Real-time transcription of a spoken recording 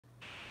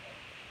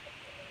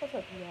What's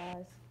up, you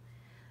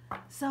guys?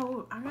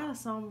 So I got a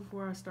song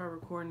before I start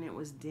recording. It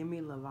was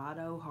Demi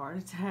Lovato, "Heart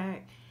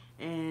Attack,"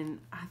 and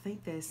I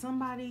think that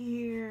somebody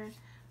here,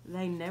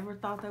 they never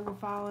thought they would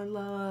fall in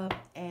love,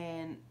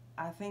 and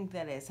I think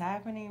that it's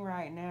happening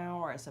right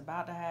now, or it's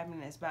about to happen.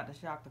 And it's about to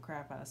shock the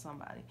crap out of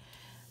somebody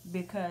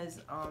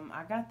because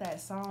I got that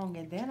song,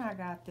 and then I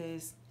got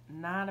this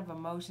nine of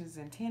emotions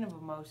and 10 of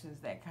emotions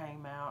that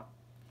came out,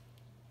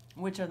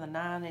 which are the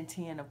 9 and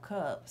 10 of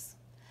cups,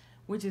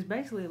 which is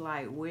basically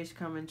like wish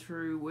coming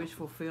true, wish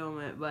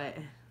fulfillment, but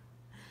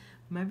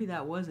maybe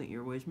that wasn't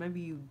your wish.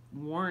 Maybe you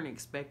weren't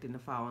expecting to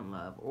fall in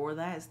love, or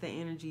that's the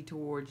energy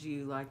towards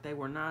you. Like they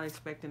were not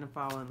expecting to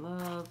fall in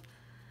love.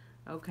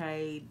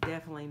 Okay,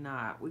 definitely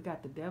not. We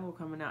got the devil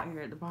coming out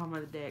here at the bottom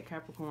of the deck,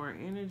 Capricorn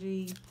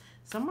energy.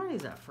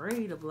 Somebody's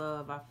afraid of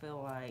love, I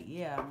feel like.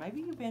 Yeah,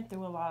 maybe you've been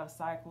through a lot of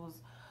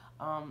cycles,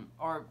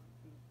 or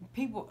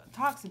people,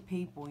 toxic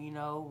people,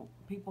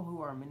 people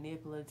who are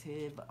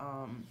manipulative,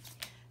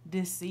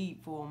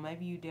 deceitful.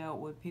 Maybe you dealt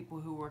with people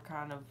who were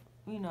kind of,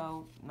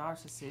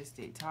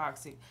 narcissistic,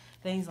 toxic,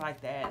 things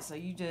like that. So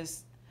you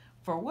just,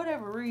 for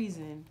whatever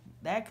reason,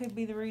 that could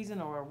be the reason,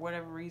 or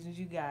whatever reasons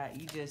you got,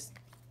 you just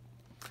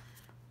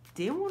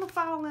didn't want to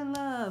fall in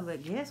love.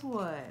 But guess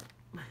what?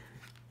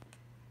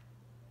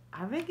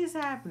 I think it's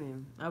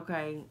happening.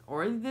 Okay.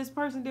 Or this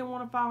person didn't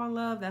want to fall in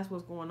love. That's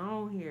what's going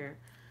on here.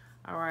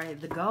 All right.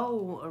 The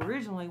goal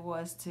originally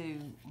was to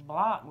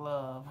block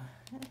love.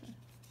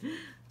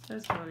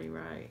 That's funny,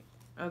 right?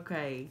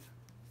 Okay.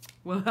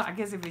 Well, I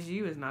guess if it's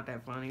you, it's not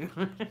that funny.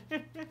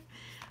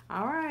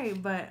 All right,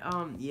 but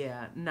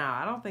yeah, no,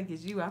 I don't think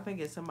it's you. I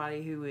think it's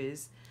somebody who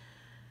is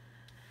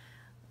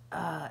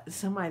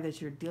somebody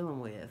that you're dealing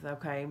with.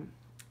 Okay,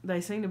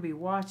 they seem to be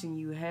watching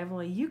you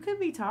heavily. You could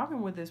be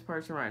talking with this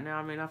person right now.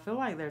 I mean, I feel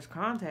like there's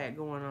contact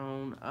going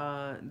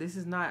on. This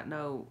is not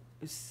no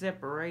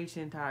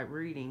separation type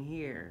reading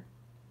here.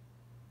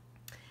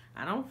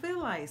 I don't feel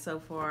like so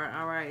far.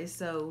 All right,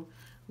 so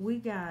we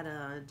got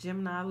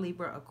Gemini,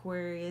 Libra,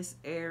 Aquarius,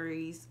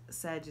 Aries,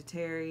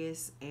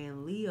 Sagittarius,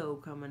 and Leo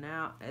coming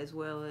out, as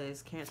well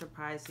as Cancer,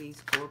 Pisces,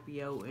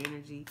 Scorpio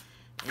energy.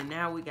 And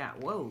now we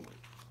got, whoa.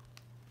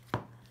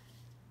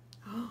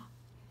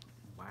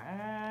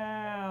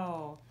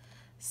 Wow.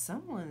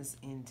 Someone's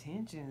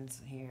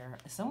intentions here,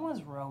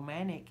 someone's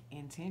romantic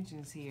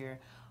intentions here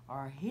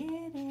are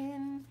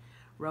hidden.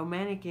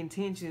 Romantic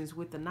intentions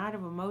with the Knight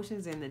of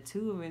Emotions and the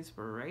Two of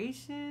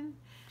Inspiration,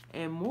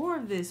 and more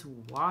of this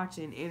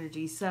watching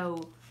energy.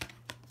 So,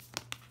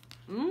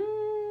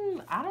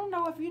 I don't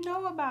know if you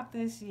know about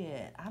this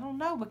yet. I don't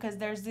know, because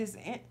there's this.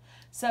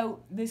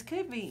 So, this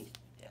could be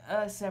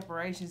a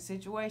separation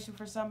situation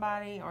for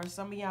somebody or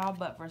some of y'all,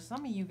 but for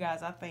some of you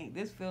guys, I think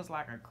this feels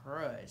like a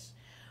crush,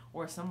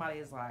 or somebody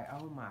is like,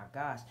 oh my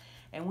gosh.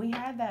 And we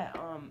had that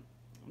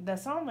the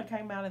song that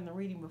came out in the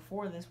reading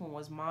before this one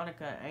was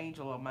Monica,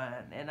 Angel of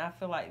Mine. And I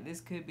feel like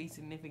this could be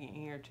significant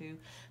here too,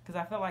 because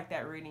I feel like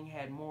that reading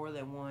had more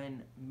than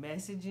one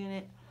message in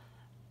it.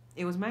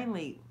 It was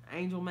mainly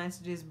angel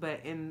messages,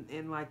 but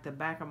in like the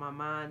back of my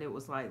mind, it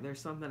was like there's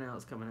something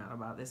else coming out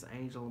about this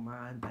angel of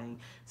mine thing.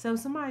 So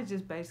somebody's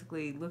just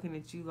basically looking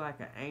at you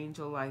like an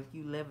angel, like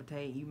you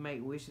levitate, you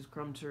make wishes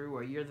come true,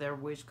 or you're their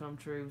wish come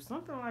true,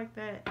 something like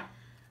that.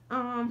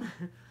 Um,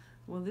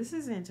 well, this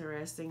is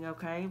interesting.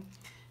 Okay,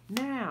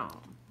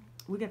 now,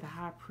 we got the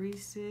High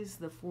Priestess,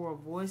 the Four of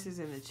Voices,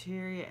 and the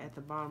Chariot at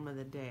the bottom of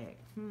the deck.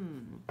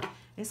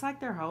 It's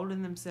like they're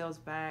holding themselves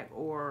back,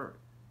 or,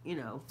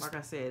 like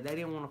I said, they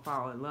didn't want to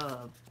fall in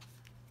love.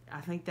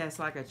 I think that's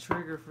like a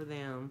trigger for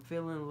them.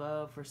 Feeling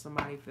love for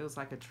somebody feels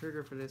like a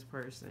trigger for this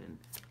person.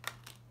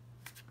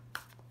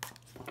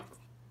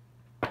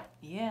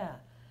 Yeah.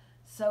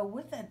 So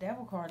with that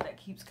devil card that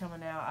keeps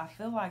coming out, I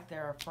feel like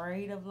they're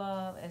afraid of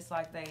love. It's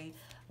like they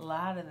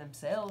lie to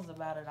themselves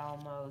about it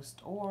almost.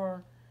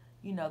 Or,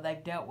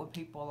 they've dealt with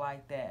people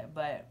like that.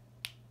 But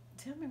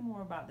tell me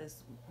more about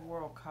this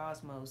world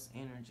cosmos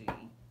energy.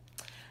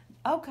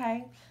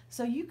 Okay,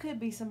 so you could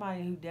be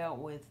somebody who dealt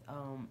with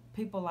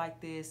people like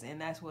this, and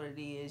that's what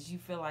it is. You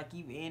feel like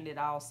you've ended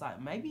all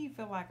sight. Maybe you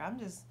feel like I'm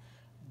just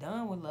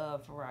done with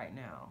love for right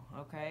now,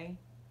 okay?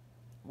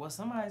 Well,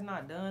 somebody's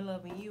not done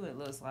loving you, it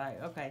looks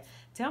like. Okay,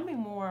 tell me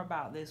more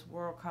about this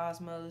world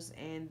cosmos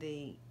and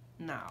the.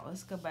 Now,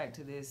 let's go back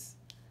to this.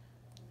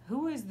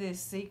 Who is this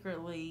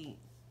secretly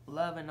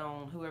loving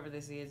on whoever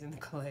this is in the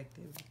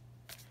collective?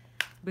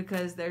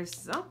 Because there's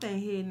something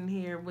hidden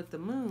here with the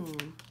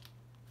moon.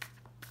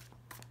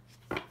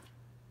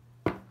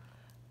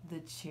 The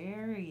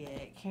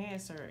Chariot,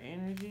 Cancer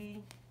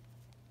energy.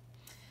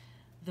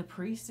 The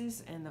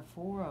Priestess and the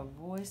Four of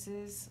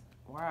Voices.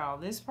 Wow,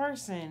 this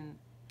person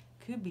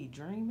could be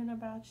dreaming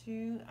about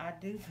you. I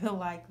do feel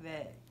like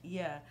that,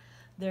 yeah,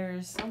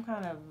 there's some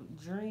kind of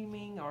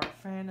dreaming or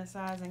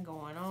fantasizing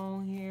going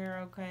on here,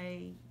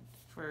 okay,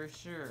 for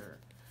sure.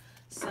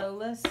 So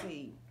let's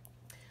see.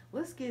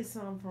 Let's get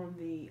some from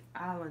the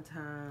Island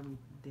Time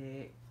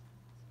deck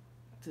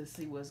to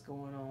see what's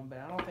going on. But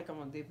I don't think I'm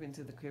going to dip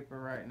into the Kipper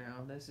right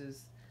now.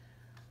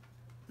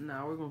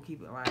 No, we're gonna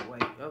keep it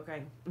lightweight.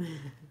 Okay,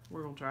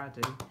 we're gonna try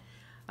to.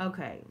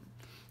 Okay,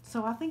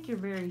 so I think you're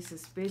very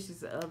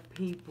suspicious of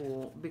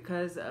people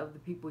because of the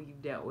people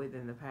you've dealt with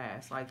in the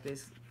past, like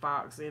this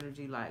fox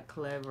energy, like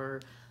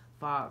clever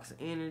fox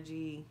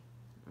energy.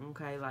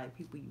 Okay, like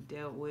people you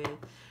dealt with.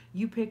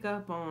 You pick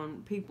up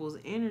on people's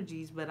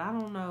energies, but I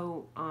don't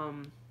know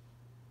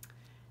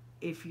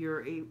if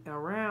you're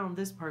around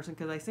this person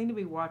because they seem to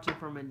be watching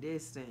from a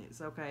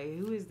distance. Okay,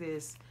 who is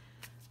this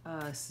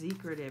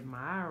secret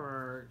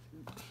admirer?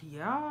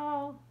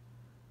 Y'all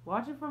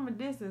watching from a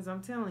distance.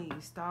 I'm telling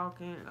you,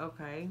 stalking.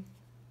 Okay.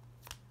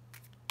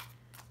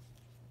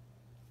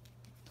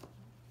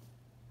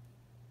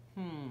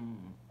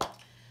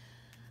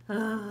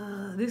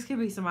 This could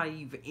be somebody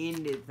you've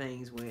ended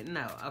things with.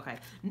 No, okay,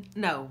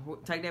 no,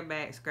 take that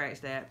back.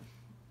 Scratch that.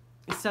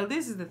 So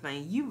this is the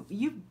thing.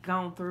 You've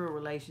gone through a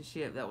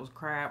relationship that was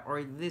crap,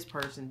 or this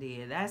person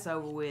did. That's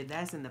over with.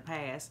 That's in the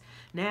past.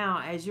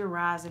 Now, as you're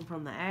rising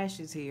from the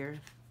ashes here,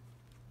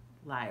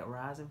 like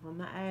rising from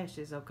the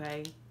ashes,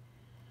 okay.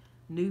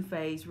 New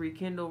phase,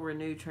 rekindle,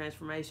 renew,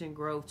 transformation,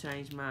 growth,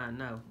 change mind.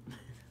 No.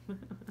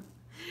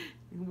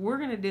 We're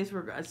gonna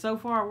disregard. So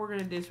far, we're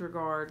gonna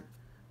disregard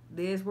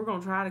this. We're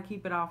gonna try to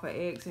keep it off of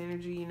X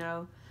energy, you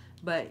know.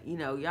 But you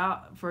know,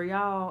 y'all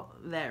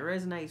that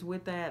resonates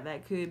with that,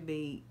 that could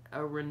be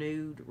a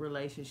renewed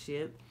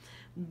relationship.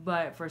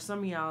 But for some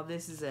of y'all,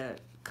 this is a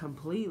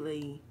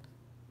completely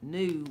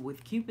new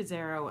with Cupid's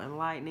arrow and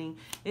lightning.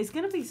 It's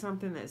gonna be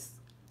something that's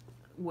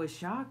would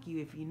shock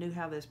you if you knew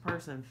how this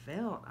person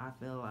felt. I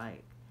feel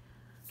like,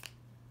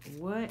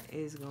 what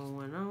is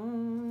going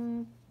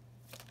on?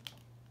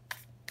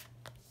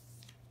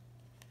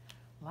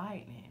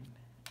 Lightning.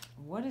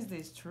 What is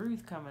this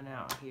truth coming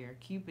out here?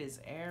 Cupid's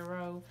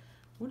arrow.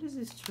 What is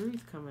this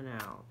truth coming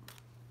out?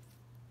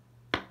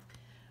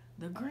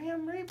 The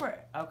Grim Reaper.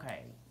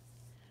 Okay.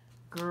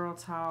 Girl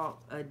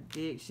talk,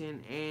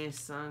 addiction, and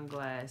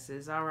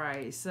sunglasses. All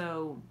right.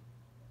 So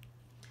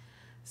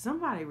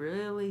somebody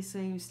really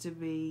seems to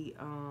be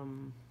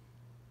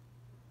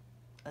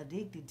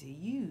addicted to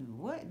you.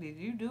 What did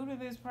you do to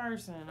this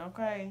person?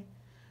 Okay.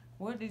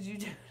 What did you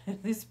do to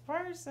this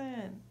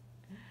person?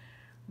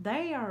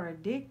 They are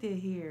addicted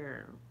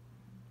here.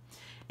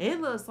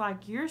 It looks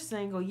like you're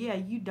single. Yeah,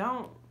 you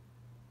don't.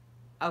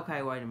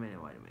 Okay, wait a minute.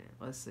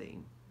 Let's see.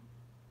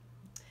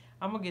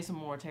 I'm going to get some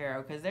more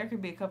tarot because there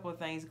could be a couple of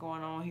things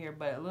going on here,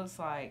 but it looks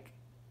like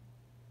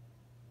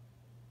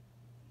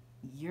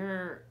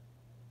you're...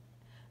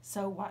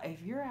 So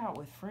if you're out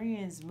with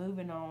friends,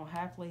 moving on,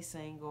 happily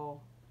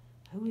single,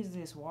 who is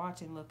this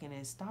watching, looking,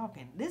 and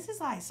stalking? This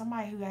is like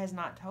somebody who has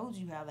not told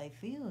you how they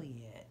feel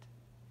yet.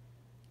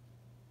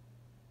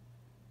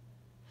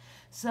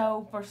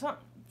 So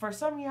for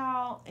some of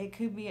y'all, it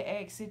could be an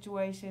ex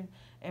situation,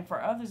 and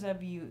for others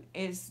of you,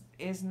 it's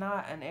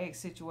not an ex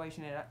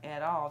situation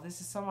at all.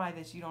 This is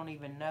somebody that you don't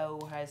even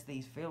know has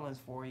these feelings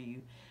for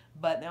you.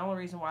 But the only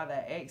reason why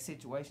that ex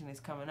situation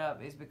is coming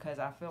up is because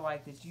I feel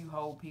like that you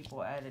hold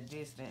people at a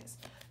distance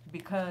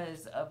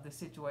because of the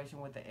situation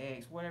with the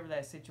ex, whatever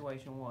that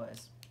situation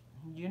was.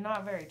 You're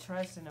not very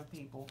trusting of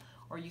people,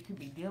 or you could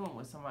be dealing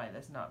with somebody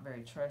that's not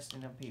very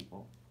trusting of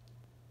people.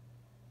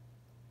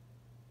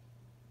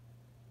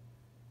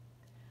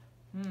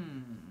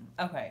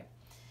 Okay.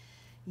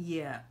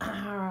 Yeah.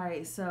 All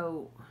right.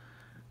 So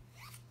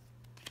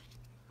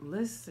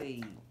let's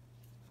see.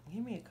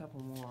 Give me a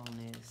couple more on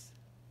this.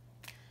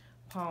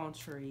 Palm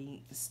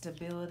tree,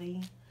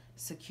 stability,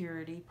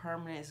 security,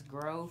 permanence,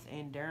 growth,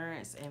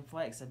 endurance, and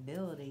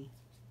flexibility.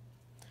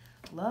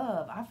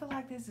 Love. I feel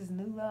like this is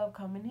new love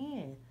coming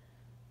in,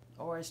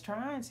 or it's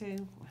trying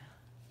to.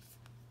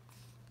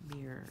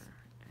 Mirror,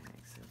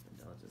 acts of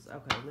indulgence.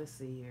 Okay. Let's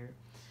see here.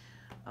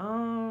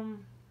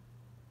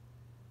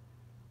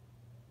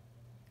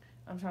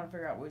 I'm trying to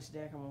figure out which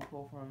deck I'm going to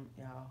pull from,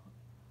 y'all.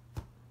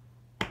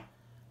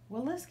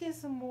 Well, let's get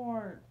some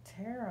more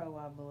tarot,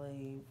 I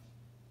believe.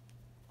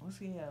 Let's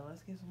get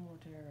some more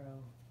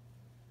tarot.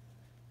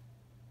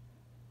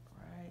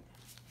 Right?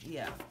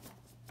 Yeah.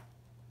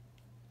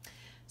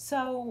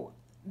 So,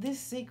 this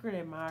secret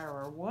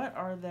admirer,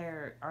 are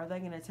they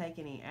going to take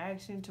any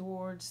action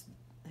towards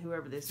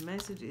whoever this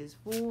message is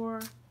for?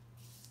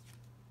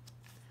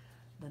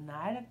 The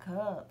Knight of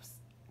Cups.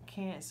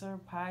 Cancer,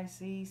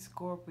 Pisces,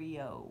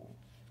 Scorpio.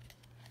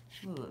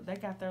 Look, they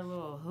got their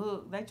little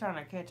hook. They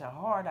trying to catch a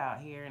heart out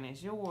here, and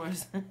it's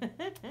yours.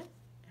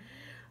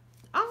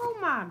 Oh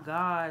my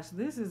gosh,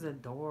 this is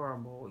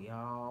adorable,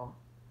 y'all.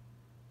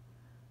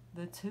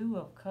 The Two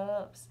of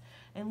Cups.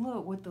 And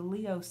look, with the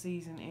Leo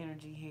season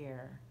energy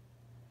here.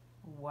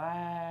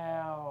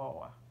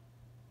 Wow.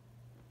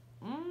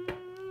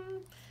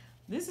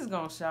 This is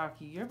going to shock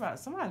you.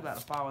 Somebody's about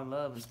to fall in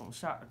love, and it's going to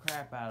shock the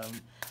crap out of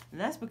them. And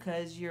that's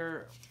because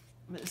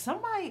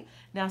somebody,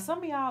 now some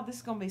of y'all, this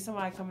is going to be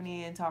somebody coming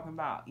in talking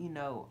about, you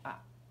know,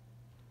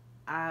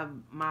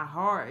 my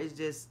heart is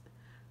just,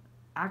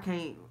 I'm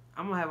going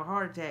to have a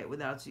heart attack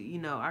without you. You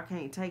know, I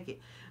can't take it.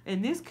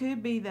 And this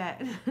could be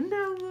that,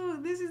 no,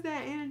 look, this is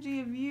that energy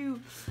of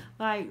you.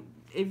 Like,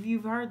 if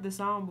you've heard the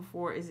song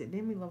before, is it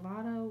Demi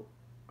Lovato?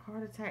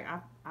 Heart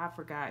Attack? I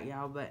forgot,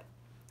 y'all, but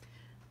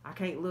I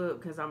can't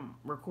look because I'm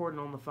recording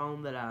on the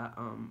phone that I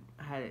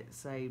had it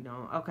saved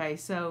on. Okay,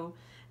 so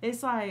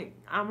it's like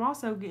I'm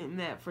also getting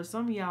that for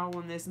some of y'all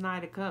when this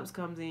Knight of Cups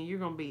comes in, you're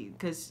gonna be,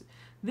 because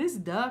this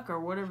duck or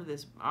whatever,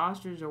 this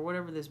ostrich or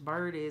whatever this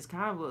bird is,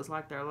 kind of looks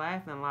like they're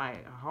laughing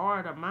like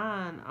heart of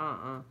mine.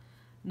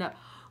 No,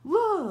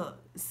 look,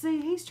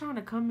 see, he's trying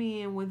to come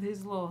in with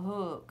his little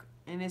hook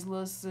and his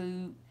little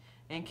suit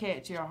and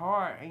catch your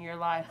heart, and you're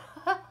like,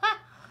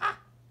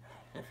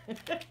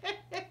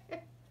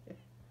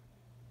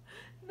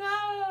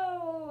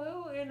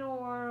 no, who in the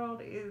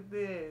world is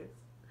this?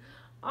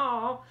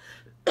 Oh,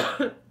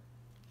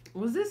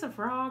 was this a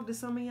frog to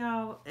some of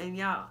y'all? And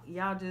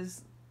y'all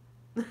just,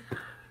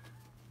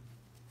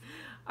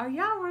 are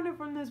y'all running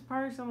from this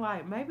person?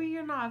 Like, maybe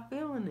you're not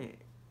feeling it.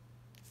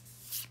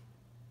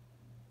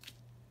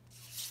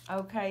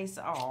 Okay,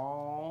 so,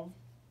 oh,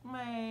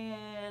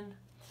 man.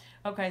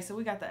 Okay, so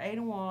we got the Eight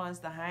of Wands,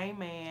 the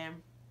Hangman,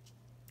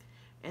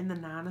 and the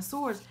Nine of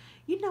Swords.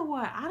 You know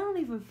what? I don't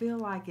even feel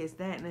like it's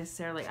that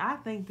necessarily. I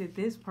think that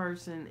this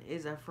person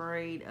is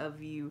afraid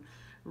of you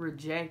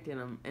rejecting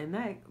them, and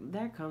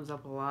that comes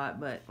up a lot.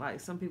 But like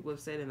some people have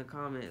said in the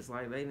comments,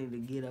 like they need to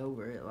get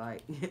over it,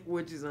 like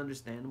which is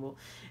understandable.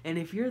 And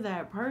if you're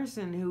that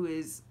person who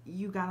is,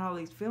 you got all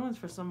these feelings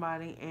for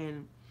somebody,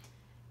 and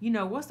you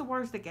know what's the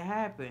worst that can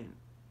happen?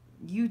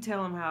 You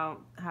tell them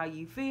how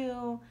you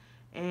feel.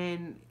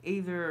 And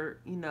either,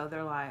 you know,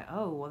 they're like,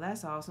 oh, well,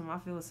 that's awesome, I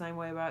feel the same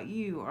way about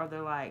you. Or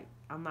they're like,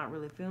 I'm not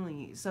really feeling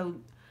you. So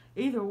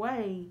either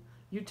way,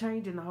 you're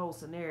changing the whole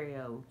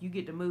scenario. You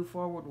get to move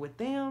forward with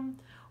them,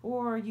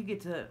 or you get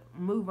to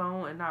move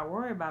on and not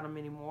worry about them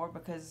anymore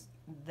because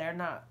they're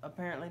not,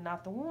 apparently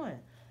not the one.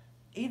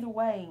 Either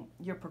way,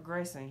 you're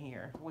progressing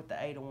here with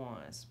the Eight of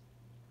Wands.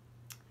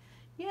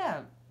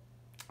 Yeah.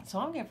 So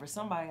I'm getting for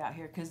somebody out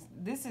here, because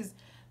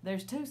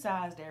there's two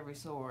sides to every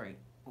story.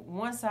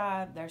 One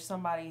side, there's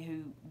somebody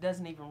who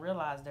doesn't even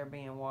realize they're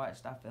being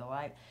watched, I feel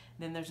like.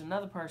 Then there's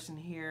another person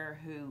here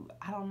who,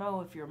 I don't know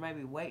if you're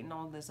maybe waiting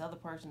on this other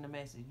person to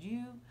message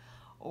you,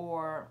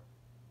 or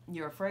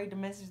you're afraid to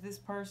message this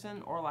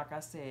person, or like I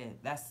said,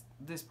 that's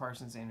this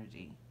person's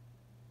energy.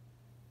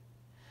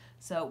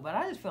 So, but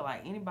I just feel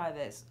like anybody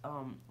that's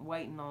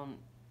waiting on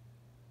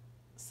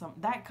some,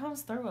 that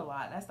comes through a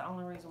lot. That's the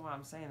only reason why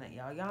I'm saying that,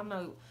 y'all. Y'all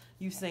know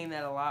you've seen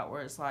that a lot,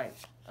 where it's like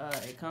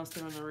it comes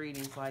through in the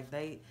readings, like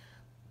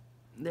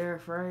they're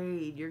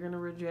afraid you're gonna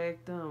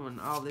reject them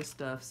and all this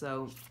stuff.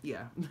 So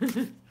yeah.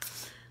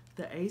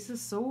 The Ace of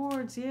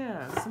Swords,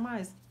 yeah,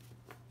 somebody's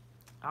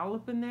all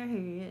up in their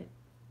head,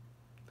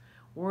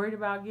 worried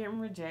about getting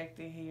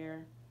rejected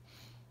here,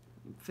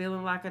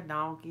 feeling like a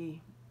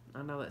donkey.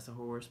 I know that's a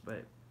horse,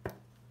 but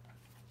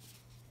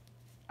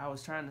I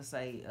was trying to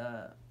say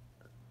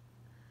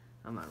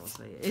I'm not gonna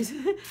say it.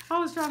 I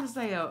was trying to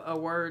say a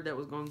word that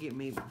was gonna get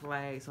me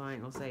flagged, so I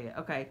ain't gonna say it.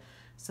 Okay,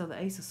 so the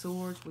Ace of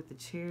Swords with the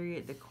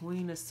Chariot, the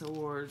Queen of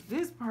Swords.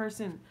 This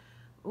person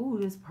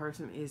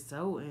is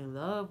so in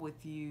love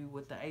with you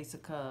with the Ace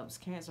of Cups.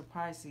 Cancer,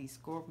 Pisces,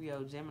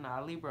 Scorpio,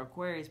 Gemini, Libra,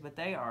 Aquarius, but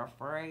they are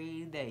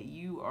afraid that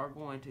you are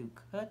going to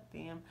cut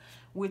them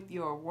with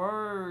your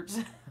words.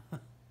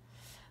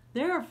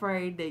 They're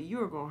afraid that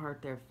you are going to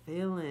hurt their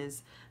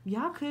feelings.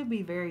 Y'all could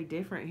be very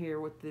different here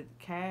with the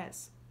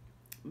cats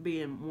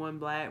being one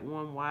black,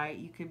 one white.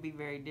 You could be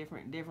very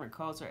different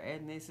culture,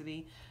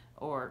 ethnicity,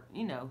 or,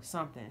 you know,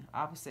 something.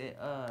 Opposite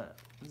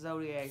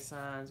zodiac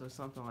signs or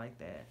something like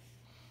that.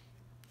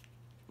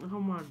 Oh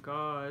my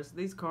gosh.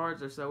 These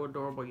cards are so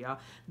adorable, y'all.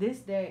 This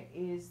deck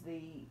is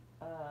the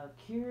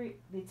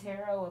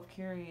Tarot of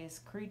Curious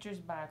Creatures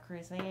by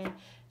Chris Ann.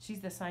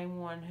 She's the same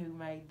one who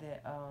made the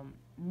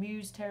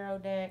Muse Tarot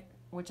deck,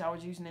 which I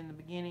was using in the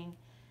beginning,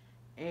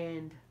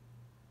 and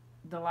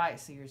the Light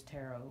Seers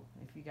Tarot,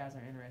 if you guys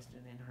are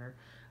interested in her.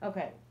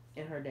 Okay,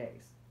 in her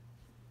decks.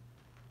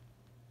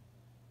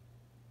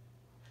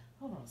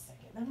 Hold on a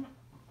second.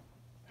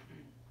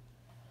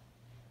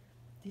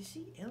 Did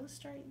she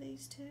illustrate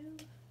these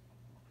two?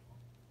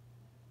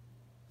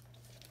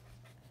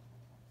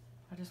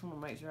 I just want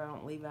to make sure I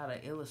don't leave out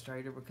an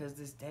illustrator because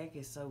this deck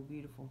is so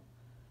beautiful.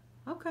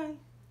 Okay.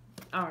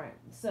 Alright,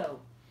 so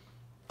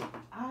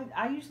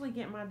I usually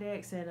get my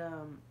decks at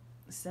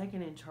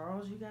Second and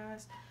Charles, you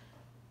guys.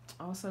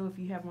 Also, if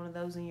you have one of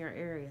those in your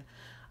area.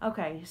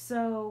 Okay,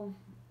 so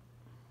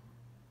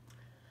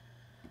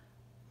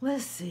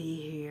let's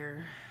see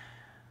here.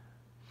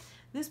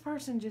 This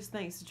person just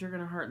thinks that you're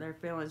going to hurt their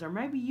feelings, or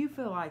maybe you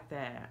feel like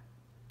that.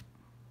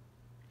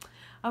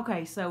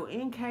 Okay, so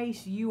in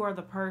case you are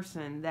the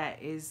person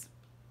that is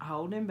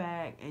holding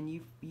back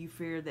and you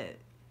fear that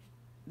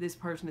this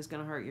person is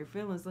going to hurt your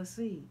feelings, let's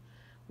see.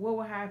 What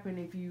will happen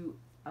if you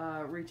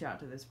reach out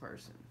to this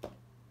person?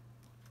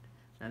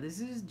 Now, this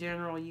is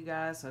general, you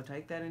guys, so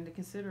take that into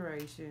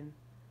consideration.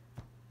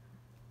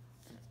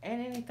 And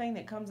anything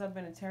that comes up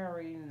in a tarot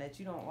reading that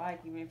you don't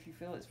like, even if you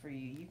feel it's for you,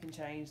 you can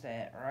change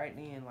that right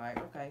then. Like,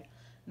 okay,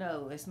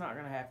 no, it's not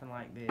going to happen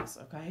like this,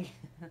 okay?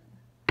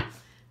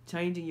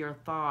 changing your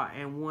thought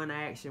and one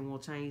action will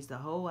change the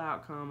whole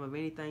outcome of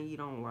anything you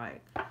don't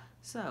like.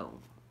 So,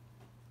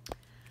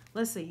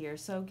 let's see here.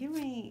 So, give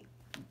me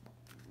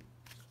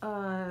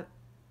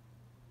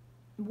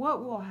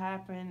what will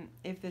happen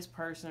if this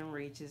person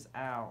reaches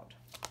out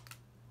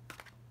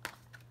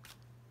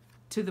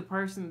to the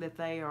person that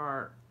they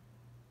are,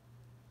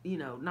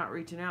 not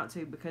reaching out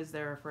to because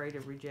they're afraid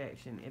of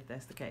rejection, if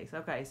that's the case.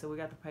 Okay, so we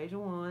got the Page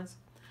of Wands.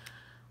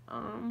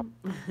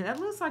 That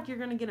looks like you're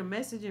going to get a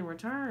message in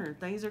return.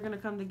 Things are going to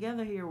come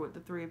together here with the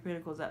Three of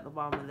Pentacles at the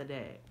bottom of the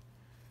deck.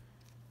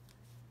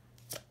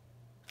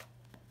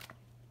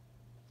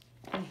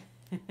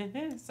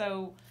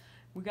 So,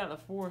 we got the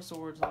Four of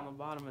Swords on the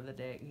bottom of the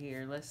deck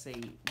here. Let's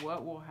see.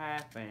 What will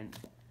happen?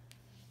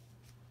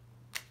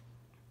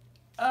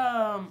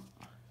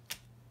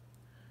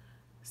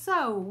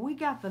 So, we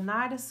got the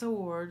Knight of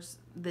Swords,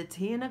 the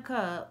Ten of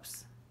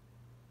Cups,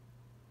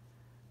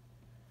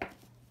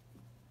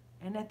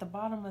 and at the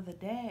bottom of the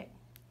deck,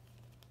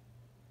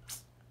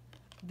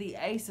 the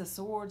Ace of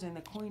Swords and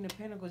the Queen of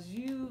Pentacles.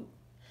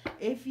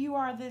 If you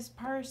are this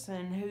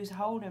person who's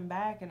holding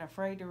back and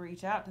afraid to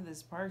reach out to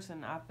this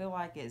person, I feel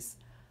like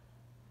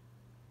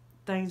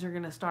things are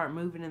going to start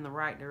moving in the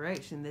right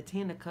direction. The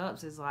Ten of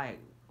Cups is like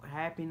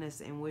happiness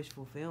and wish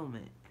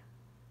fulfillment.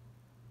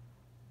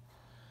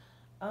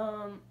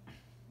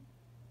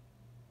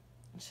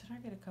 Should I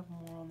get a couple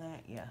more on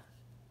that? Yeah.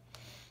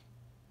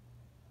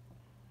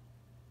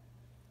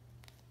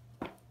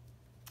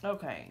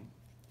 Okay.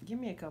 Give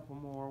me a couple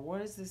more.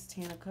 What is this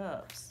Ten of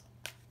Cups?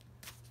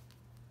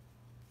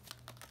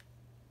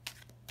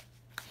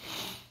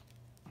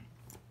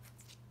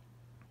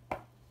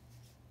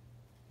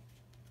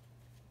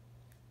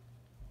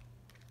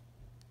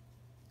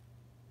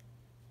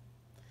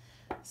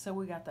 So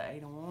we got the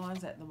Eight of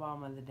Wands at the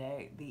bottom of the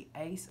deck. The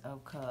Ace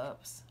of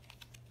Cups.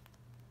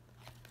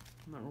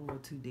 I'm not going to go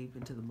too deep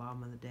into the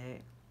bottom of the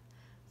deck.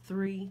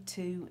 3,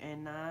 2,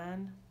 and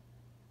 9.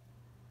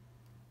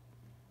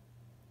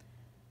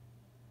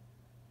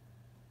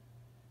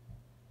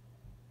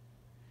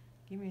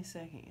 Give me a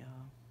second,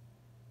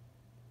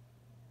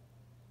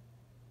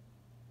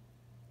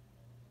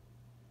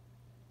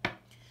 y'all.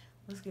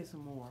 Let's get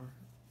some more.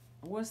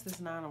 What's this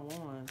Nine of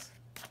Wands?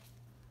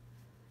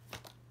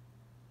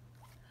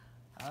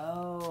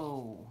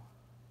 Oh.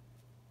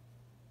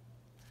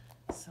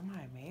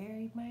 Somebody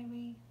married,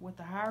 maybe? With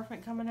the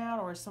Hierophant coming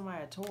out, or is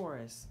somebody a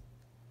Taurus?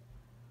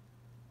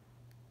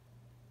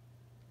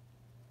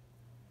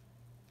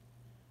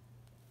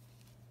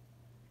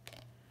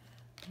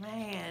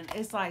 Man,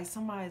 it's like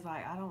somebody's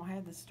like, I don't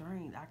have the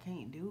strength. I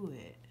can't do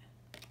it.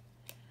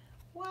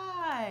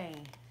 Why?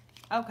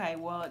 Okay,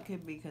 well, it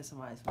could be because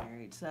somebody's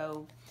married.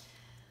 So,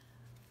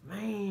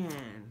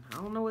 man, I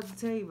don't know what to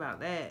tell you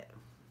about that.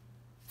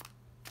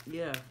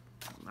 Yeah,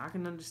 I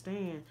can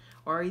understand.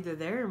 Or either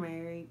they're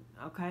married,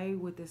 okay,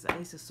 with this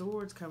Ace of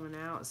Swords coming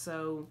out.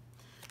 So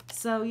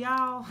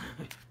y'all,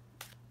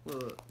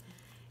 look,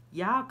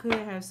 y'all could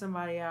have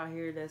somebody out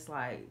here that's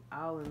like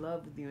all in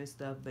love with you and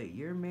stuff, but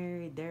you're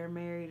married, they're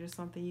married or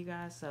something, you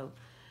guys. So,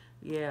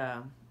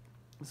 yeah.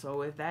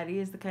 So if that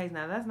is the case,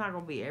 now that's not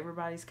going to be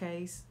everybody's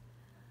case.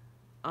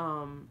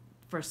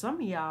 For some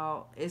of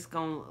y'all, it's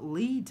going to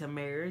lead to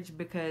marriage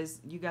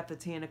because you got the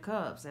Ten of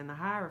Cups and the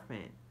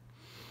Hierophant.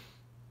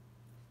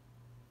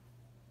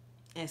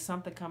 And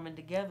something coming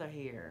together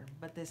here.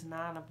 But this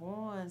Nine of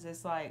Wands,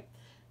 it's like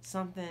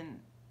something...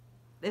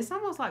 It's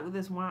almost like with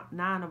this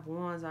Nine of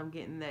Wands, I'm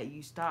getting that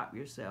you stop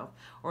yourself.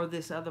 Or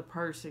this other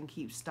person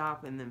keeps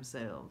stopping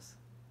themselves.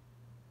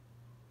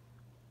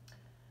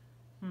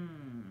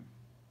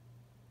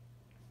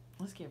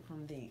 Let's get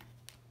from the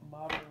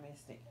Bottom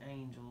Mystic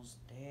Angels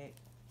deck.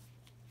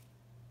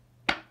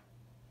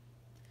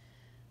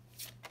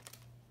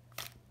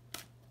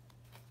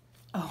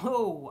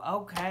 Oh,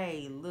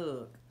 okay,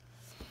 look.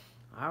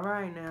 All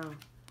right, now.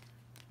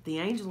 The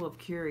Angel of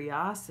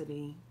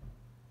Curiosity.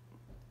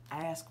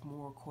 Ask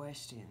more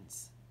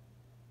questions.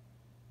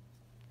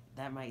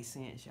 That makes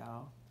sense,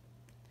 y'all.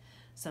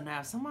 So now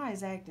if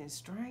somebody's acting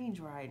strange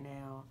right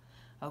now,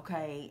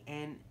 okay,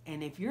 and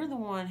if you're the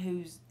one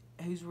who's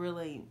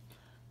really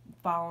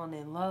fallen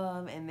in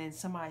love and then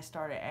somebody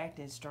started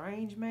acting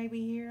strange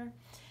maybe here,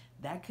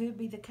 that could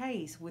be the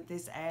case with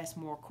this ask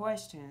more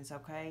questions,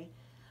 okay?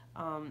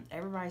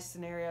 Everybody's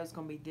scenario is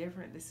going to be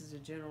different. This is a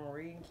general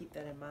reading. Keep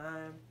that in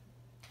mind.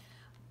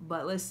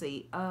 But let's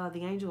see.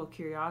 The Angel of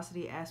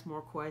Curiosity asks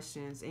more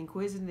questions.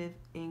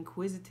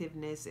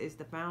 Inquisitiveness is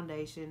the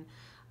foundation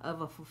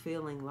of a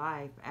fulfilling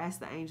life. Ask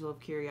the Angel of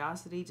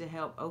Curiosity to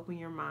help open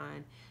your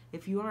mind.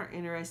 If you aren't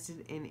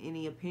interested in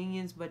any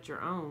opinions but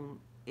your own,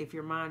 if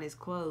your mind is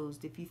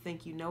closed, if you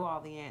think you know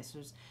all the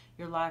answers,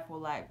 your life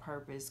will lack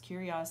purpose.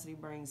 Curiosity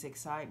brings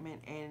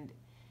excitement, and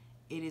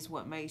it is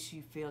what makes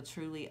you feel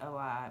truly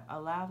alive.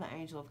 Allow the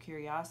Angel of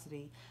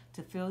Curiosity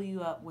to fill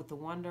you up with the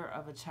wonder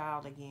of a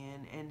child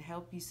again and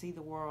help you see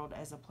the world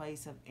as a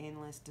place of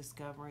endless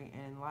discovery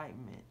and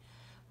enlightenment.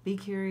 Be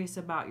curious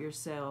about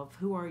yourself.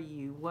 Who are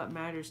you? What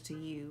matters to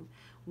you?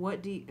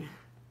 What do you...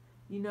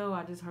 You know,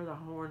 I just heard a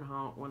horn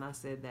honk when I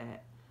said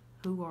that.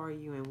 Who are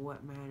you and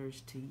what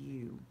matters to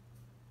you?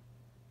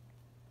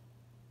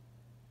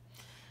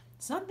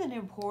 Something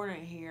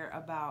important here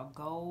about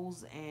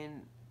goals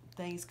and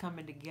things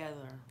coming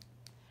together.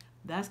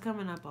 That's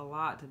coming up a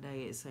lot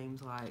today, it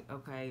seems like.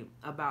 Okay,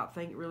 about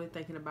really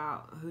thinking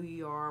about who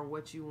you are,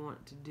 what you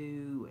want to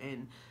do,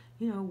 and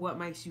what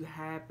makes you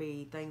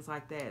happy, things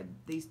like that.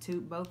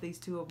 Both these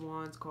two of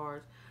wands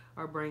cards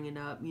are bringing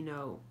up,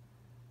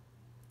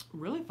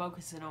 really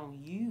focusing on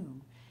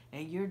you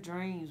and your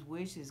dreams,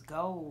 wishes,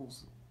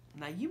 goals.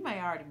 Now, you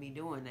may already be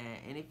doing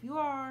that, and if you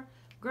are,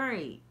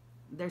 great.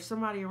 There's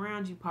somebody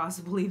around you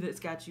possibly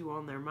that's got you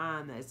on their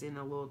mind that's in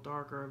a little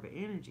darker of an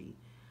energy,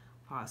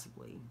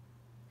 possibly.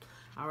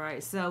 All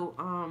right,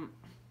 so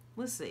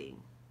let's see.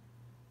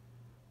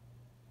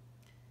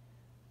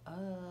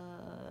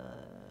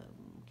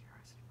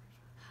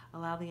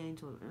 Allow the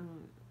angel.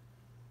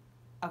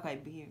 Okay,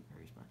 be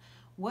encouraged.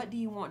 What do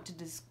you want to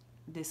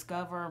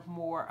discover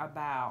more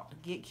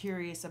about? Get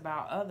curious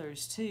about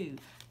others too,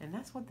 and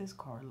that's what this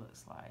card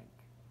looks like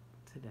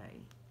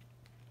today.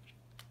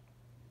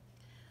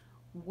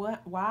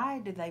 Why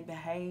do they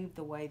behave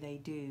the way they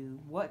do?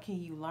 What can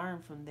you learn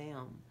from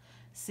them?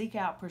 Seek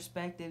out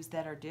perspectives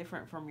that are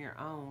different from your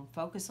own.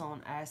 Focus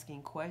on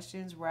asking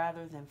questions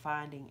rather than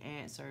finding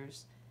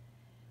answers.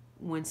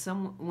 When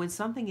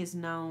something is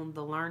known,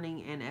 the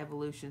learning and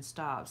evolution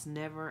stops.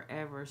 Never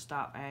ever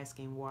stop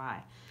asking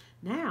why.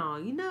 Now,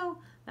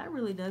 that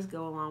really does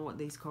go along with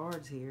these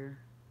cards here.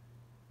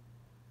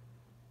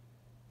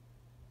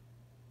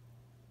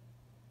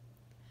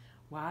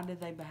 Why do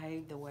they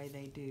behave the way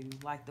they do?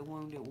 Like the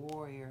wounded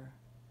warrior.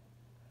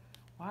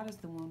 Why does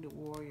the wounded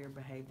warrior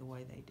behave the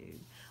way they do?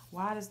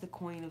 Why does the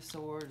Queen of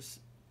Swords,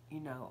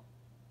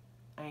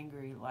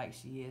 angry like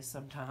she is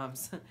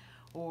sometimes?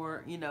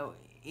 Or,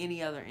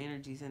 any other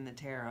energies in the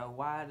tarot?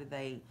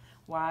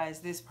 Why is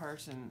this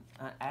person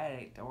an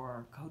addict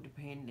or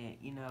codependent?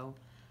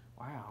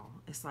 Wow.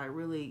 It's like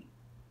really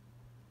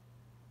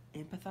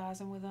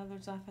empathizing with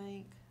others, I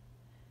think.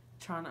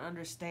 Trying to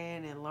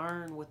understand and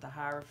learn with the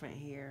Hierophant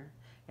here.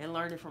 And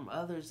learning from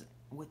others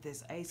with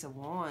this Ace of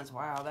Wands.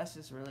 Wow, that's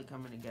just really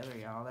coming together,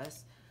 y'all.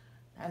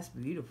 That's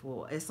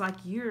beautiful. It's like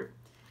you're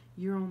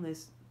on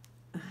this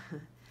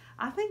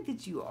I think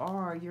that you're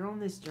on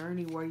this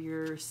journey where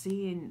you're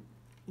seeing,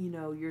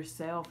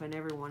 yourself and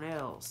everyone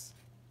else.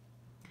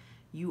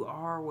 You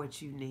are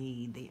what you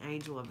need. The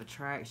Angel of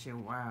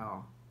Attraction.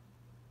 Wow.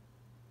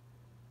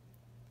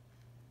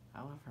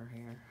 I love her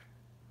hair.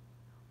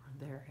 Or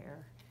their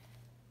hair.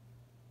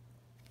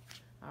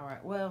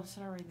 Alright, well,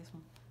 should I read this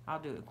one? I'll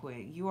do it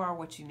quick. You are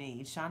what you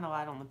need. Shine a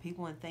light on the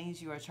people and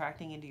things you are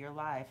attracting into your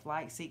life.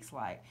 Like seeks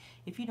like.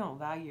 If you don't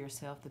value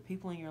yourself, the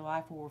people in your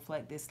life will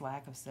reflect this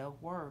lack of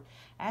self-worth.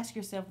 Ask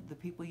yourself if the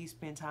people you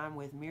spend time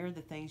with mirror the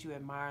things you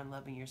admire and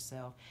love in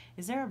yourself.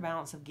 Is there a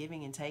balance of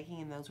giving and taking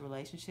in those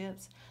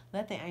relationships?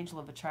 Let the Angel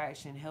of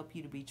Attraction help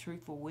you to be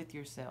truthful with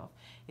yourself.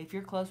 If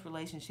your close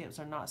relationships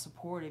are not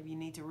supportive, you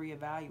need to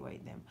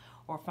reevaluate them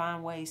or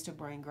find ways to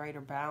bring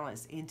greater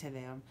balance into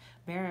them.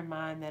 Bear in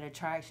mind that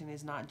attraction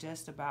is not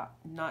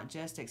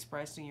just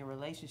expressed in your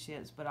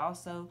relationships, but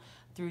also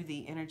through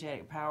the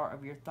energetic power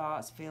of your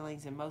thoughts,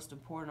 feelings, and most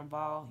important of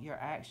all, your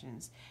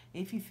actions.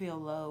 If you feel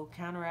low,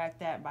 counteract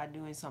that by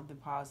doing something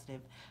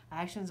positive.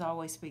 Actions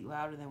always speak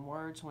louder than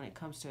words when it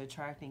comes to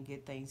attracting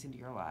good things into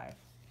your life.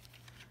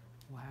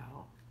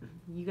 Wow.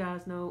 You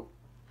guys know,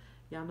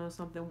 y'all know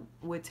something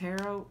with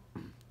tarot?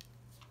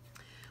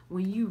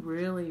 When you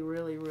really,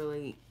 really,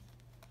 really,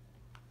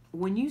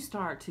 when you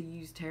start to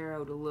use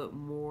tarot to look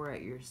more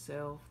at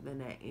yourself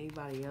than at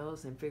anybody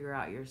else and figure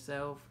out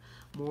yourself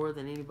more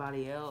than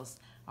anybody else,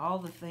 all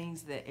the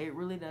things that it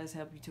really does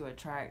help you to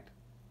attract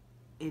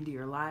into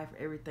your life,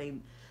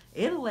 everything,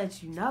 it'll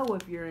let you know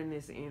if you're in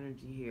this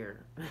energy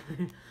here.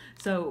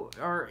 So,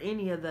 or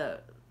any of the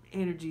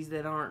energies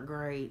that aren't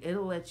great,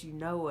 it'll let you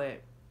know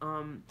it.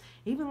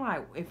 Even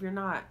like if you're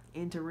not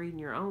into reading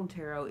your own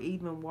tarot,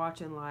 even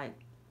watching like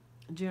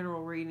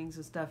general readings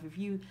and stuff, if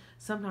you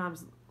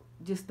sometimes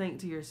just think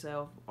to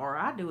yourself, or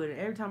I do it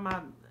every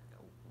time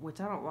which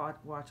I don't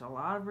watch a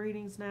lot of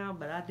readings now,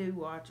 but I do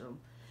watch them.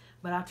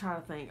 But I try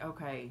to think,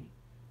 okay,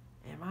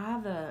 am I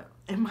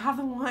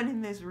the one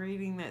in this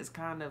reading that's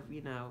kind of,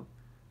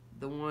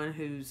 the one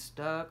who's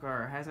stuck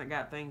or hasn't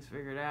got things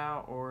figured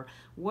out or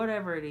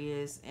whatever it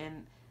is,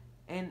 and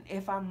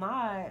if I'm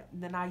not,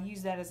 then I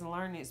use that as a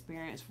learning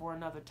experience for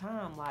another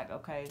time. Like,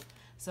 okay,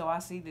 so I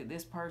see that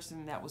this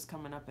person that was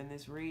coming up in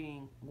this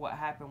reading, what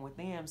happened with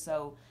them.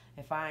 So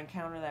if I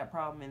encounter that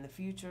problem in the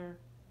future,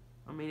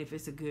 I mean, if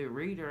it's a good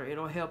reader,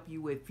 it'll help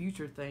you with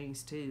future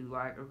things too.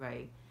 Like,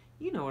 okay,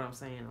 you know what I'm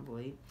saying, I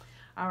believe.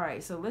 All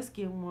right, so let's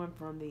get one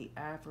from the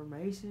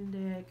affirmation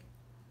deck,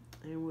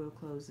 and we'll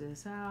close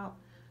this out.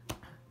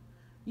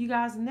 You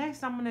guys,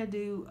 next I'm going to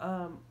do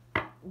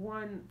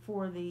one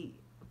for the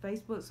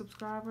Facebook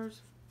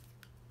subscribers.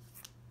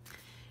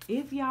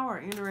 If y'all are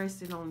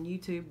interested on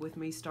YouTube with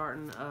me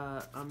starting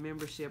a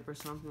membership or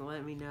something,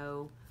 let me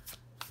know,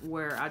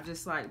 where I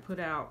just like put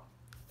out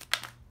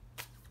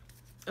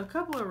a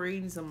couple of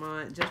readings a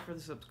month just for the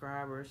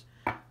subscribers.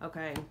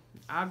 Okay,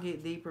 I'll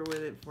get deeper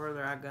with it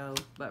further I go,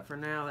 but for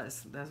now,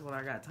 that's what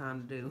I got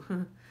time to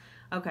do.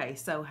 Okay,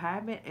 so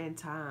habit and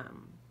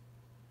time.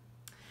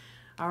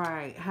 All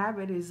right,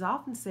 habit is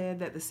often said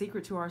that the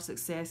secret to our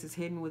success is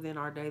hidden within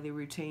our daily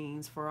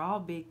routines, for all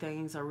big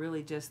things are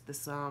really just the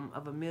sum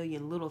of a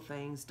million little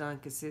things done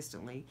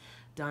consistently,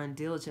 done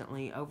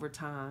diligently over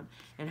time.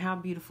 And how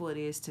beautiful it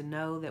is to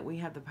know that we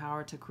have the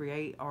power to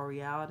create our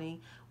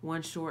reality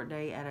one short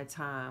day at a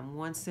time,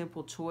 one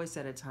simple choice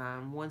at a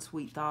time, one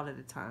sweet thought at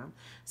a time.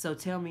 So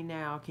tell me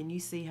now, can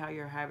you see how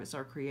your habits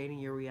are creating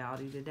your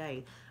reality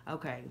today?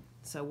 Okay,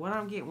 so what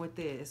I'm getting with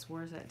this,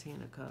 where's that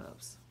Ten of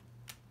Cups?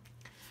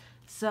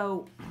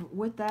 So,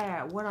 with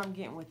that, what I'm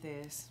getting with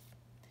this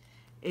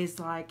is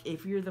like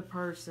if you're the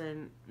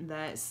person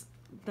that's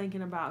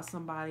thinking about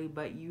somebody,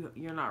 but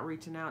you're not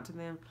reaching out to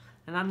them,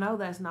 and I know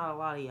that's not a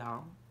lot of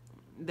y'all.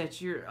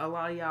 A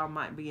lot of y'all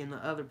might be in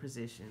the other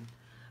position.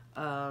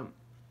 Um,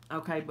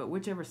 okay, but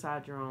whichever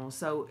side you're on.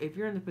 So, if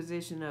you're in the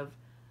position of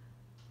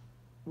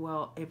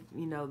well, if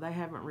they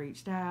haven't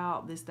reached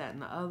out, this, that,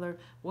 and the other,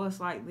 well, it's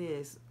like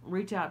this: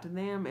 reach out to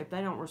them. If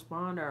they don't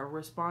respond or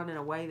respond in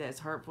a way that's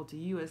hurtful to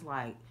you, it's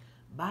like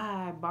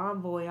bye,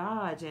 bon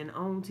voyage, and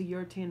on to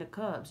your Ten of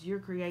Cups. You're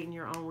creating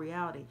your own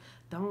reality.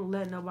 Don't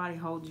let nobody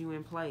hold you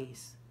in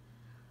place,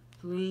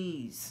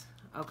 please.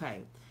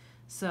 Okay,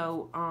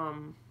 so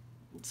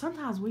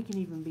sometimes we can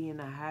even be in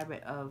the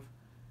habit of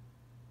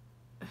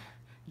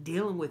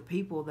dealing with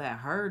people that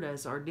hurt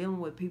us or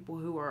dealing with people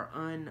who are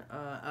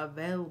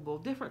unavailable,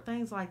 different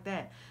things like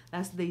that.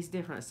 That's these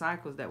different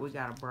cycles that we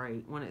got to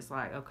break when it's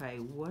like, okay,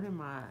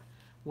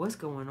 what's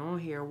going on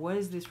here? What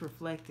is this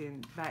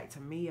reflecting back to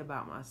me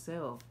about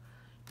myself?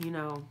 You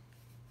know?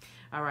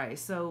 All right,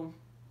 so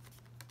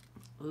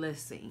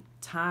let's see.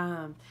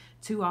 Time.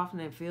 Too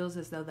often it feels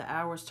as though the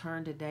hours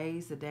turn to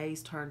days, the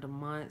days turn to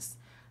months,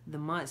 the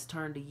months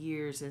turn to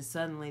years, and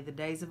suddenly the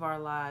days of our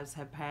lives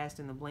have passed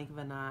in the blink of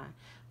an eye.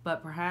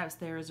 But perhaps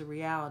there is a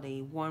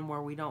reality, one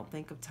where we don't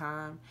think of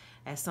time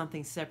as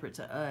something separate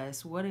to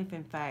us. What if,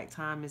 in fact,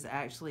 time is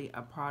actually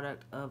a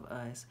product of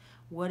us?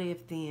 What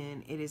if,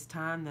 then, it is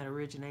time that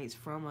originates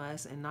from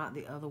us and not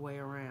the other way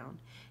around?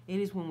 It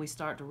is when we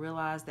start to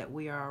realize that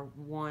we are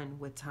one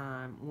with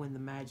time when the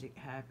magic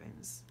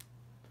happens.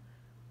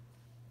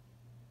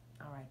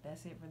 All right,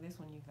 that's it for this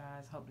one, you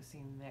guys. Hope to see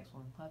you in the next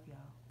one. Love y'all.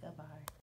 Goodbye.